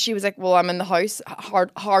 And she was like, well, I'm in the house.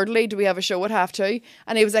 Hardly do we have a show at 2:30.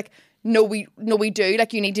 And he was like, no, we do.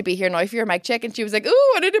 Like, you need to be here now for your mic check. And she was like,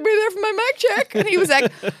 oh, I need to be there for my mic check. And he was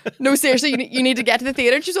like, no, seriously, you need to get to the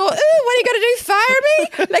theatre. And she's all, oh, what are you going to do? Fire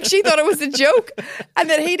me? Like, she thought it was a joke. And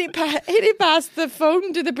then he passed the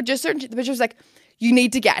phone to the producer, and the producer was like, you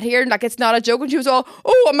need to get here. And like, it's not a joke. And she was all,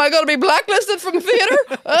 oh, am I going to be blacklisted from theatre?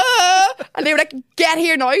 And they were like, get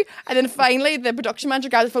here now. And then finally, the production manager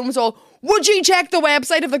grabbed the phone and was all, would you check the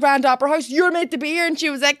website of the Grand Opera House? You're meant to be here. And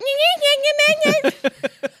she was like, and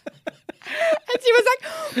she was like,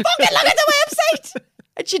 fucking look at the website.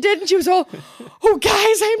 And she did. And she was all, oh,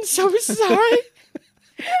 guys, I'm so sorry.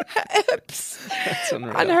 Oops. That's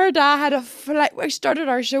unreal. And her dad had a flight. We started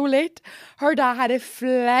our show late. Her dad had to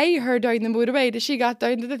fly her down the motorway till she got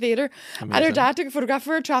down to the theatre. Amazing. And her dad took a photograph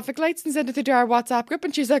of her traffic lights and sent it to our WhatsApp group.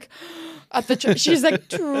 And she's like, she's like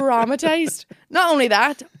traumatized. Not only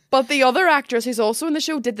that, but the other actress who's also in the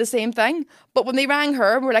show did the same thing. But when they rang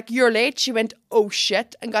her and were like, you're late, she went, oh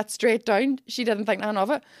shit, and got straight down. She didn't think none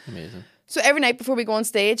of it. Amazing. So every night before we go on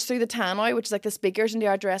stage, through the tannoy, which is like the speakers in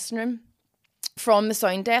our dressing room, from the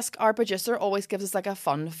sound desk, our producer always gives us like a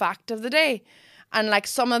fun fact of the day. And like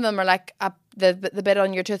some of them are like the bit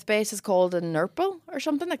on your toothpaste is called a Nurple or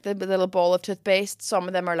something, like the little ball of toothpaste. Some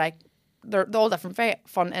of them are like, they're all different, very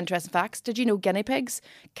fun, interesting facts. Did you know guinea pigs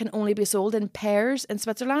can only be sold in pairs in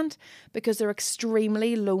Switzerland because they're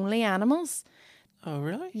extremely lonely animals? Oh,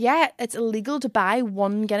 really? Yeah, it's illegal to buy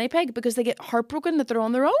one guinea pig because they get heartbroken that they're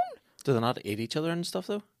on their own. Do they not eat each other and stuff,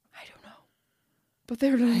 though? I don't know. But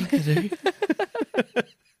they're lonely.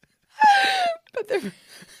 But they're...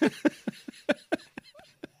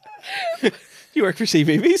 You work for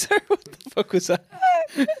CBB, sir? What the fuck was that?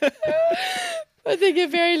 But they get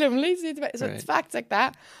very lonely. So it's Right. facts like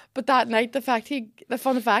that. But that night, the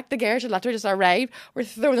fun fact, the girls had literally just arrived, were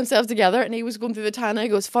throwing themselves together, and he was going through the tannoy. He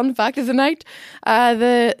goes, fun fact of the night,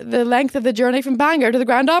 the length of the journey from Bangor to the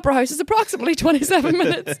Grand Opera House is approximately 27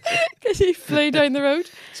 minutes. Because he flew down the road.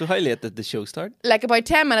 So how late did the show start? Like about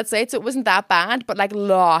 10 minutes late, so it wasn't that bad, but like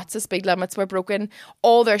lots of speed limits were broken.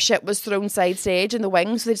 All their shit was thrown side stage in the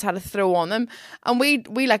wings, so they just had to throw on them. And we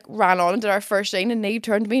like ran on and did our first scene, and Niamh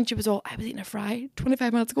turned to me and she was all, I was eating a fry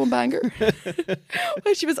 25 minutes ago in Bangor.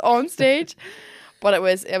 When she was on stage. But it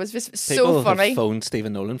was just so funny. Have phoned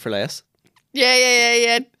Stephen Nolan for less.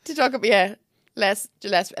 Yeah. To talk about, less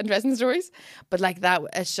interesting stories. But like that,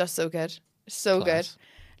 it's just so good. So Class.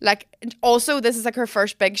 good. Like, also, this is like her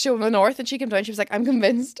first big show in the North, and she came down, she was like, I'm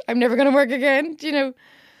convinced I'm never going to work again. Do you know?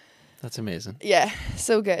 That's amazing. Yeah,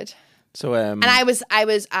 so good. So, And I was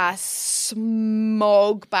a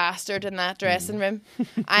smug bastard in that dressing room.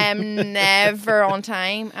 I am never on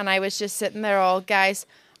time, and I was just sitting there all, guys,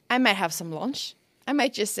 I might have some lunch. I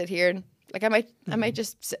might just sit here and, like, I might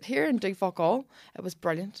just sit here and do fuck all. It was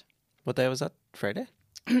brilliant. what day was that? Friday?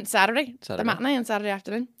 Saturday. The matinee and Saturday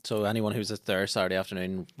afternoon. So anyone who's there Saturday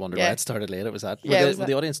afternoon wondered Yeah. why it started late. It was that. Yeah, it was Were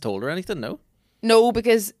the audience told her anything? No. No,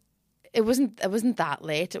 because it wasn't that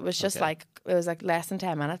late. It was just Okay. like, it was like less than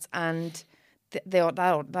 10 minutes, and that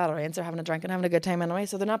audience are having a drink and having a good time anyway,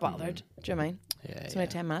 so they're not bothered. Do you know what I mean? Yeah. It's only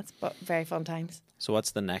 10 minutes, but very fun times. So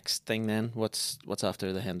what's the next thing then? What's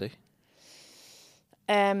after the Hindu?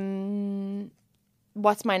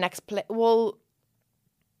 What's my next play? Well,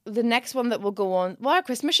 the next one that will go on, our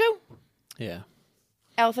Christmas show, Yeah.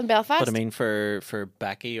 Elephant Belfast. But I mean, for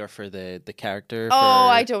Becky or for the character. oh,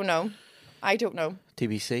 for I don't know.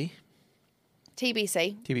 TBC,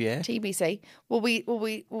 TBC. TBA. TBC. Will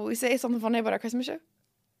we say something funny about our Christmas show?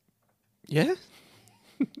 Yeah.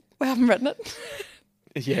 We haven't written it.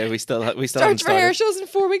 Yeah, we still haven't Start started. rehearsals in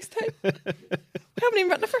 4 weeks' time. We haven't even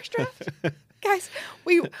written a first draft. Guys,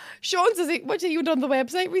 Sean says, what have you done on the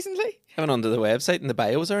website recently? I went onto the website and the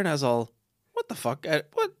bios are, and I was all, what the fuck?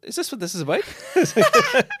 What is this? What this is about?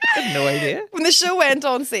 I had no idea. When the show went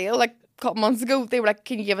on sale, like a couple months ago, they were like,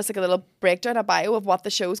 can you give us like a little breakdown, a bio of what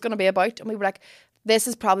the show's going to be about? And we were like, this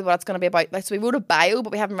is probably what it's going to be about. Like, so we wrote a bio,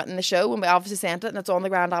 but we haven't written the show, and we obviously sent it, and it's on the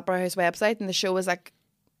Grand Opera House website, and the show is like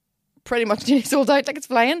pretty much nearly sold out, like it's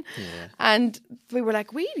flying. Yeah. And we were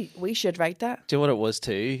like, we should write that. Do you know what it was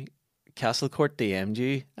too? Castle Court DM'd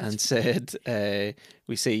you and said,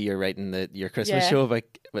 we see you're writing your Christmas Yeah. show about,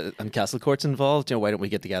 and Castle Court's involved. You know, why don't we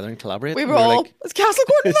get together and collaborate? We And were all, like, is Castle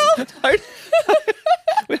Court involved?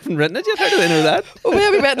 we haven't written it yet. How do they know that? Well,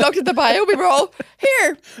 when we went and looked at the bio, we were all,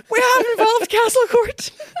 here, we have involved Castle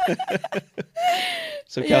Court.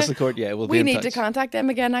 So Castle Court, yeah, we'll be We in need touch. to contact them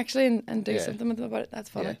again, actually, and do Yeah. something with them about it. That's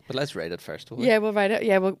funny. Yeah, but let's write it first. Will we? Yeah, we'll write it.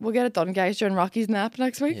 Yeah, we'll get it done, guys, during Rocky's nap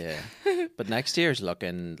next week. Yeah. But next year's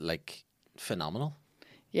looking like phenomenal.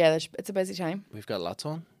 Yeah, it's a busy time. We've got lots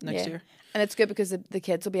on next Yeah. year. And it's good because the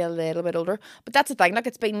kids will be a little bit older. But that's the thing. Like,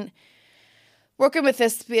 it's been working with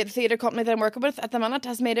this theatre company that I'm working with at the minute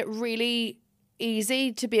has made it really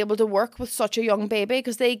easy to be able to work with such a young baby,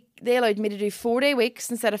 because they allowed me to do 4-day weeks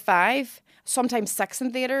instead of 5, sometimes 6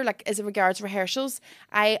 in theatre, like as regards rehearsals.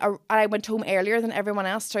 I went home earlier than everyone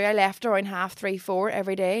else too. I left around 3:30, 4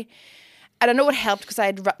 every day. And I know it helped because I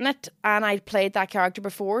had written it and I'd played that character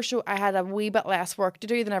before, so I had a wee bit less work to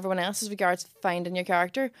do than everyone else as regards finding your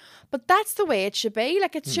character. But that's the way it should be.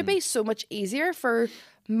 Like, it should be so much easier for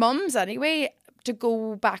mums anyway to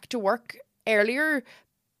go back to work earlier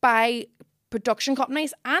by production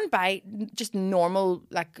companies and by just normal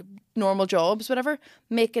jobs, whatever,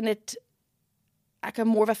 making it like a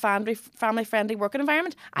more of a family friendly working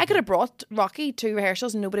environment. I could have brought Rocky to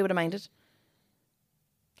rehearsals and nobody would have minded.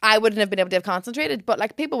 I wouldn't have been able to have concentrated, but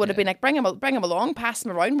like people would have been like, bring him along, pass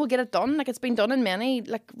him around, we'll get it done. Like, it's been done in many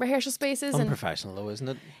like rehearsal spaces. And Unprofessional though, isn't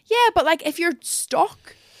it? yeah, but like if you're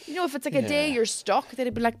stuck, you know, if it's like a day Yeah. you're stuck,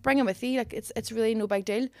 they'd be like, bring him with you. Like, it's really no big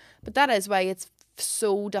deal. But that is why it's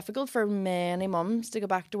so difficult for many mums to go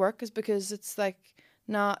back to work, is because it's like,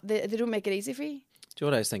 they don't make it easy for you. Do you know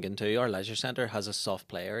what I was thinking too? Our leisure centre has a soft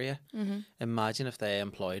play area. Mm-hmm. Imagine if they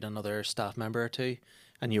employed another staff member or two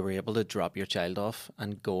and you were able to drop your child off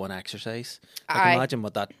and go and exercise. Like, Aye. imagine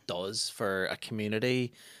what that does for a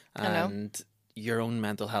community know. and your own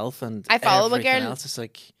mental health and I follow a everything girl- else. It's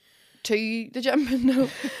like, To the gym. No,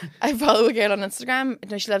 I follow a girl on Instagram.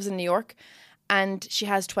 No, she lives in New York, and she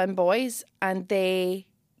has twin boys, and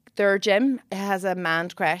their gym has a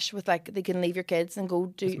manned crash with like, they can leave your kids and go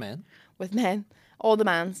do with men. all the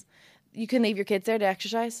mans. You can leave your kids there to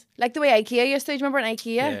exercise, like the way IKEA used to. Do you remember in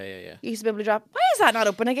IKEA? Yeah. You used to be able to drop. Why is that not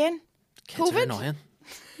open again? Kids are COVID? annoying.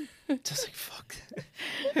 Just like, fuck. You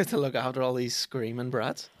have to look after all these screaming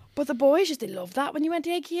brats. But the boys just, they loved that when you went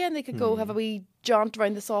to IKEA and they could go have a wee jaunt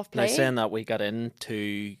around the soft play. Now, saying that we got in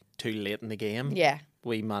too late in the game, Yeah.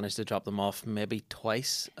 we managed to drop them off maybe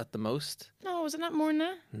twice at the most. No, was it not more than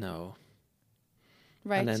that? No.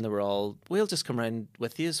 Right. And then they were all, we'll just come round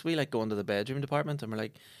with you. So we like go into the bedroom department and we're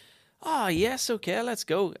like, oh, yes, okay, let's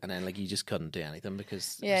go. And then like you just couldn't do anything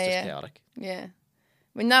because it was just chaotic. Yeah.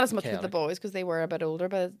 I mean, not as much with Chaotic. the boys because they were a bit older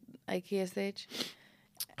by the IKEA stage.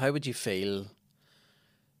 How would you feel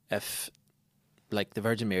if, like, the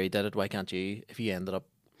Virgin Mary did it? Why can't you? If you ended up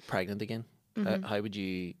pregnant again, how would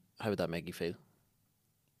that make you feel?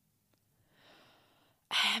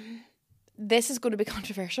 This is going to be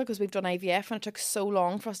controversial because we've done IVF and it took so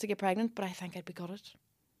long for us to get pregnant, but I think I'd be gutted.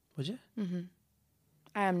 Would you?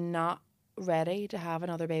 I am not ready to have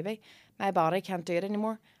another baby. My body can't do it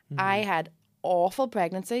anymore. I had awful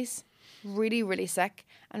pregnancies, really, really sick.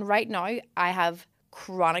 And right now I have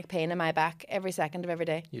chronic pain in my back every second of every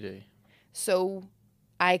day. You do. So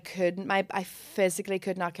I physically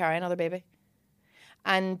could not carry another baby.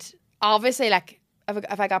 And obviously, like,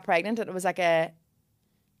 if I got pregnant and it was like an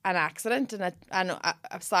accident and a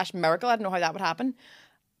slash miracle, I don't know how that would happen.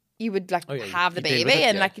 You would like have the you deal baby with it,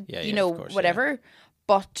 and yeah. like Yeah, you yeah, know of course, whatever.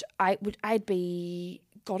 But I'd be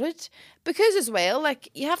gutted because as well, like,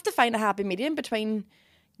 you have to find a happy medium between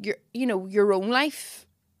your own life.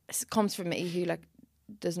 This comes from me who like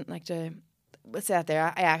doesn't like to. Let's say that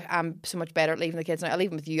there. I'm so much better at leaving the kids now. I leave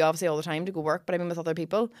them with you obviously all the time to go work, but I'm in with other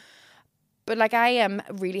people. But like, I am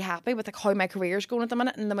really happy with like how my career's going at the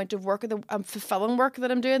minute and the amount of work, fulfilling work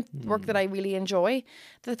that I'm doing, work that I really enjoy.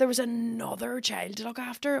 That if there was another child to look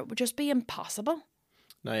after, it would just be impossible.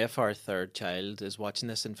 Now, if our third child is watching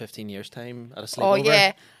this in 15 years' time at a sleepover, Oh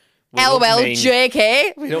yeah, we don't LOL, mean-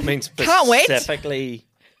 JK. we don't mean Can't wait. specifically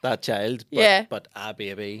that child, but, Yeah. but a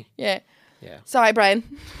baby. Yeah. Yeah. Sorry, Brian.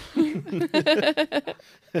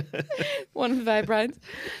 One of the Brian's.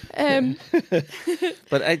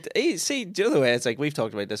 But I see, do you know the way it's like we've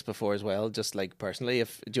talked about this before as well, just like personally,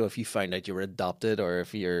 if you found out you were adopted or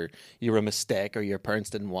if you were a mistake or your parents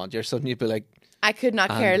didn't want you or something, you'd be like, I could not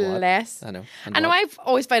And care what? less. I know. I know I've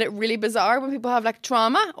always found it really bizarre when people have like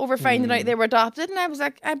trauma over finding out they were adopted, and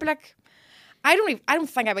I'd be like, I don't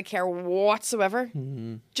think I would care whatsoever. Do you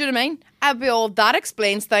know what I mean? I'd be all, that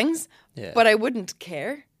explains things, Yeah. but I wouldn't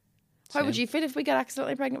care. How would Same. you feel if we got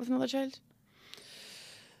accidentally pregnant with another child?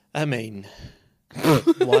 I mean,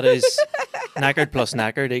 what is knackered plus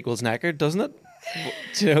knackered equals knackered, doesn't it?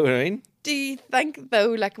 Do you know what I mean? Do you think though,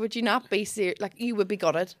 like, would you not be serious? Like, you would be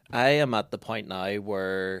gutted. I am at the point now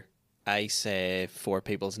where I say 4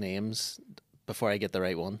 people's names before I get the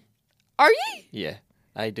right one. Are you? Yeah,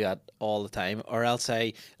 I do that all the time. Or else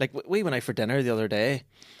like, we went out for dinner the other day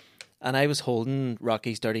and I was holding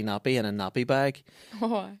Rocky's dirty nappy in a nappy bag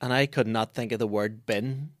Oh. and I could not think of the word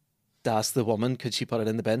bin to ask the woman, could she put it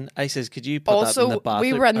in the bin? I says, could you put that in the Also,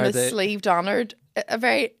 bathroom? we were in or the sleeved honoured, a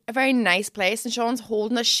very nice place, and Sean's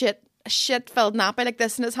holding a shit filled nappy like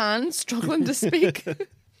this in his hand, struggling to speak,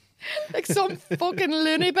 like some fucking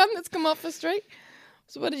loony bin that's come off the street.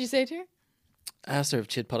 So, what did you say to her? I asked her if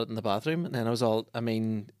she'd put it in the bathroom, and then I was all, I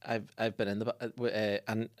mean, I've been in the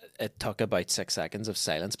and it took about 6 seconds of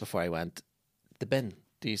silence before I went, the bin.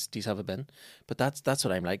 Do you have a bin? But that's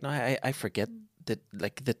what I'm like now. I forget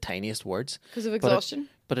the tiniest words Because of exhaustion.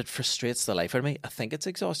 But it frustrates the life out of me. I think it's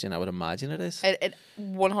exhaustion. I would imagine it is. It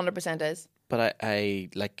 100% is. But I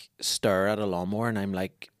like stare at a lawnmower and I'm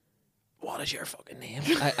like, what is your fucking name?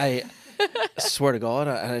 I swear to God,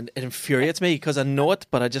 and it infuriates me because I know it,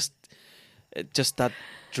 but it just that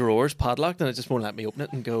drawer's padlocked and it just won't let me open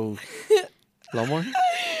it and go, lawnmower.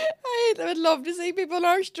 I would love to see people on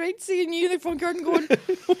our street seeing you in the front garden going,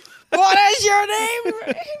 what is your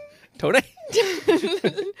name? Tony.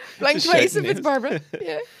 Blink Just twice shouting if it's names. Barbara.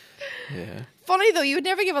 Yeah. Yeah. Funny though, you would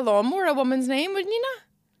never give a lawnmower a woman's name, wouldn't you? Not?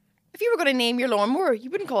 If you were going to name your lawnmower, you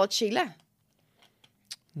wouldn't call it Sheila.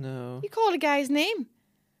 No. You call it a guy's name.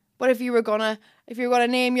 But if you were gonna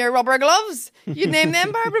name your rubber gloves, you'd name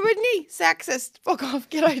them Barbara, wouldn't you? Sexist. Fuck off.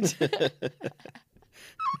 Get out.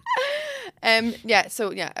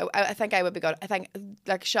 I think I would be good. I think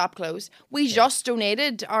like shop clothes. We just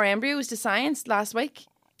donated our embryos to science last week.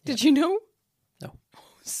 Did you know? No.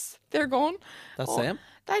 They're gone. That's them.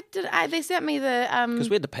 They sent me the Because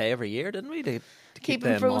we had to pay every year, didn't we, to keep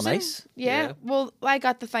them them frozen. on ice? Yeah. Well, I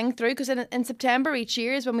got the thing through because in September each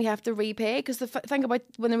year is when we have to repay. Because think about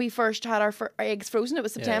when we first had our eggs frozen, it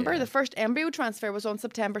was September. yeah. The first embryo transfer was on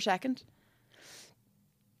September 2nd.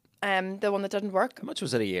 The one that didn't work. How much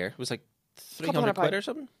was it a year? It was like Couple £300 £100 or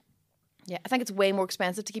something? Yeah, I think it's way more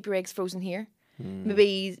expensive to keep your eggs frozen here.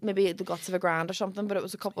 Maybe the guts of £1,000 or something, but it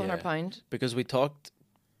was a couple £100. Because we talked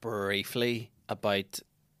briefly about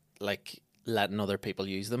like letting other people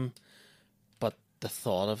use them, but the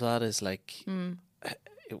thought of that is like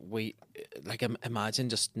we like imagine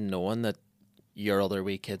just knowing that your other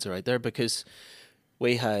wee kids are out there, because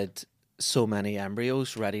we had so many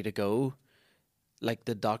embryos ready to go. Like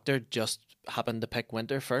the doctor just happened to pick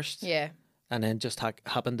Winter first. Yeah. And then just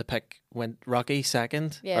happened to pick Rocky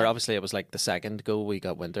second. Yeah. Or obviously it was like the second go we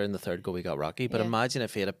got Winter and the third go we got Rocky. But Yeah. imagine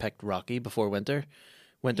if he had picked Rocky before Winter.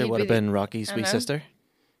 Winter He'd would be have been Rocky's I wee know. sister.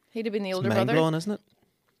 He'd have been the It's older mind brother. blowing, isn't it?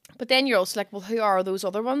 But then you're also like, well, who are those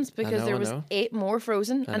other ones? Because know, there I was know. 8 more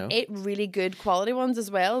Frozen I and know. 8 really good quality ones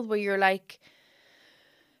as well, where you're like,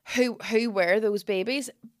 who were those babies?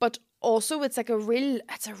 But also it's like a real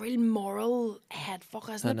moral head fuck,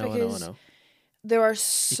 isn't I it? know, Because I know. there are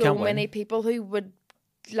so can't win. many people who would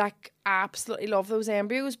like absolutely love those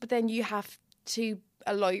embryos, but then you have to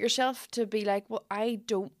allow yourself to be like, well, I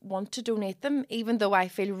don't want to donate them, even though I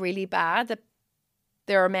feel really bad that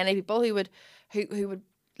there are many people who would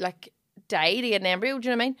like die to get an embryo, do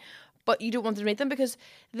you know what I mean? But you don't want to donate them because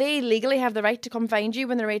they legally have the right to come find you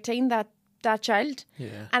when they're 18, that child.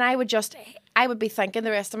 Yeah. And I would be thinking the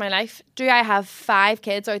rest of my life, do I have 5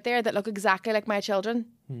 kids out there that look exactly like my children?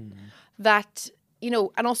 That, you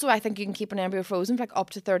know, and also I think you can keep an embryo frozen for like up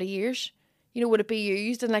to 30 years. You know, would it be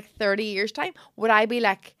used in like 30 years time? Would I be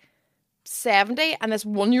like 70 and this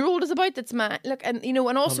 1-year-old is about that's my look, and you know,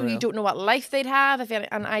 and also Unreal. you don't know what life they'd have if any,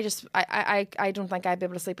 and I don't think I'd be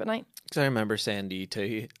able to sleep at night. Because I remember saying to you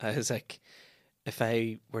too, I was like, if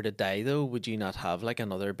I were to die though, would you not have like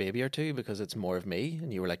another baby or two because it's more of me?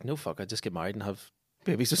 And you were like, no, fuck, I'd just get married and have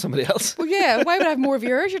babies with somebody else. Well, yeah, why would I have more of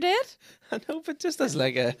yours? You're dead. I know, but just as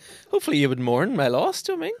like a, hopefully you would mourn my loss,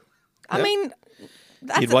 do you know what I I mean? mean,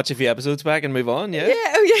 that's You'd watch a few episodes back and move on, yeah? yeah,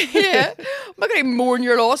 oh yeah. I'm not going to mourn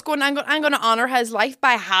your loss. I'm going to honour his life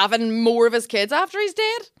by having more of his kids after he's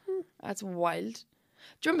dead. That's wild.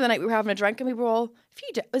 Do you remember the night we were having a drink and we were all,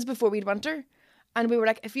 it was before we'd winter, and we were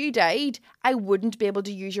like, if you died, I wouldn't be able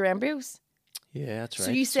to use your embryos. Yeah, that's right.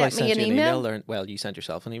 So you I sent me an email? Well, you sent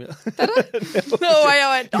yourself an email. No,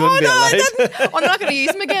 I went, oh wouldn't be no, I allowed. didn't. I'm not going to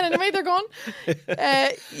use them again anyway, they're gone. Yeah,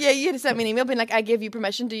 you had to send me an email being like, I give you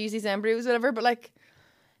permission to use these embryos, whatever, but like,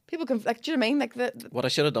 people can, like, do you know what I mean? Like What I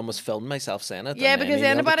should have done was film myself saying it. yeah, and then because emailed it to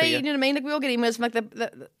anybody, you. you know what I mean? Like, we all get emails from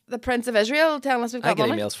like the Prince of Israel telling us we've I got get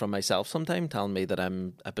money. emails from myself sometime telling me that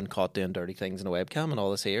I've been caught doing dirty things in a webcam and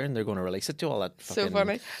all this here, and they're going to release it to all that. So fucking,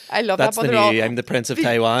 funny. I love That's that. the But new. they're all, I'm the Prince of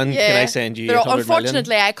Taiwan. Can I send you they're all, 800 million?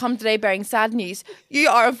 unfortunately, I come today bearing sad news. You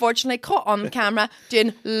are unfortunately caught on camera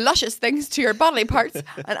doing luscious things to your bodily parts,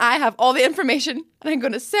 and I have all the information, and I'm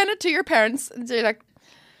going to send it to your parents. And they're like,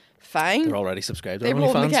 fine. They're already subscribed to They're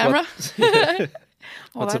holding the OnlyFans. camera.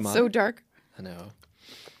 Oh, What's the that's matter? so dark. I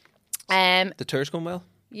know. The tour's going well.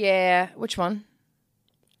 Yeah, which one?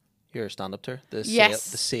 Your stand-up tour. The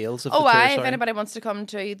Yes. the sales of Oh, the tour. if sorry. anybody wants to come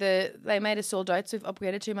to they might have sold out, so we've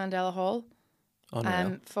upgraded to Mandela Hall.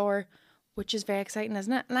 Unreal. Which is very exciting,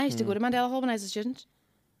 isn't it? And I used to go to Mandela Hall when I was a student.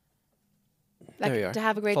 Like There you are. to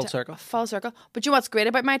have a great Full circle. Full circle. But you know what's great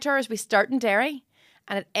about my tour is we start in Derry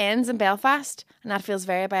and it ends in Belfast, and that feels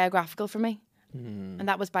very biographical for me. And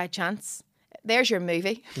that was by chance. There's your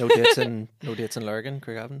movie. No dates in Lurgan,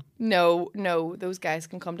 Craigavon. No, those guys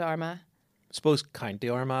can come to Armagh. Suppose County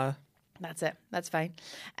Armagh. That's it. That's fine.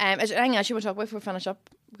 Is there anything else you want to talk about before we finish up?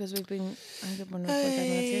 Because we've been, I think we're 45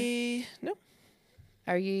 minutes here. No.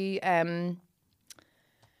 Are you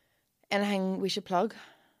anything we should plug?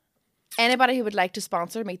 Anybody who would like to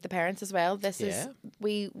sponsor Meet the Parents as well.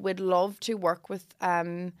 We would love to work with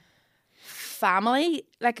family,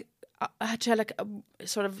 like to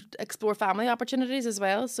sort of explore family opportunities as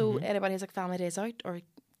well. So anybody has like family days out or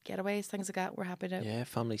getaways, things like that, we're happy to. Yeah,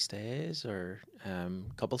 family stays or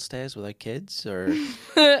couple stays without kids or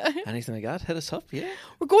anything like that. Hit us up. Yeah.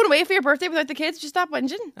 We're going away for your birthday without the kids. Just stop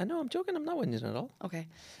whinging. I know. I'm joking. I'm not whinging at all. Okay.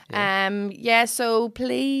 Yeah. So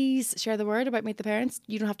please share the word about Meet the Parents.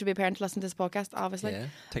 You don't have to be a parent to listen to this podcast, obviously. Yeah.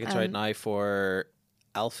 Tickets right now for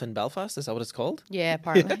Elf in Belfast. Is that what it's called? Yeah,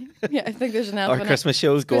 apparently. Yeah, I think there's an elf Our in it. Christmas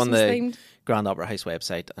shows. Go on the Christmas themed. Grand Opera House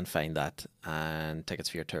website and find that. And tickets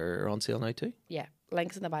for your tour are on sale now too. Yeah,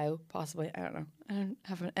 links in the bio, possibly. I don't know. I don't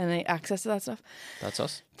have any access to that stuff. That's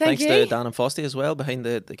us. Thank Thanks you. to Dan and Fosty as well behind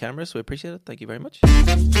the cameras. We appreciate it. Thank you very much.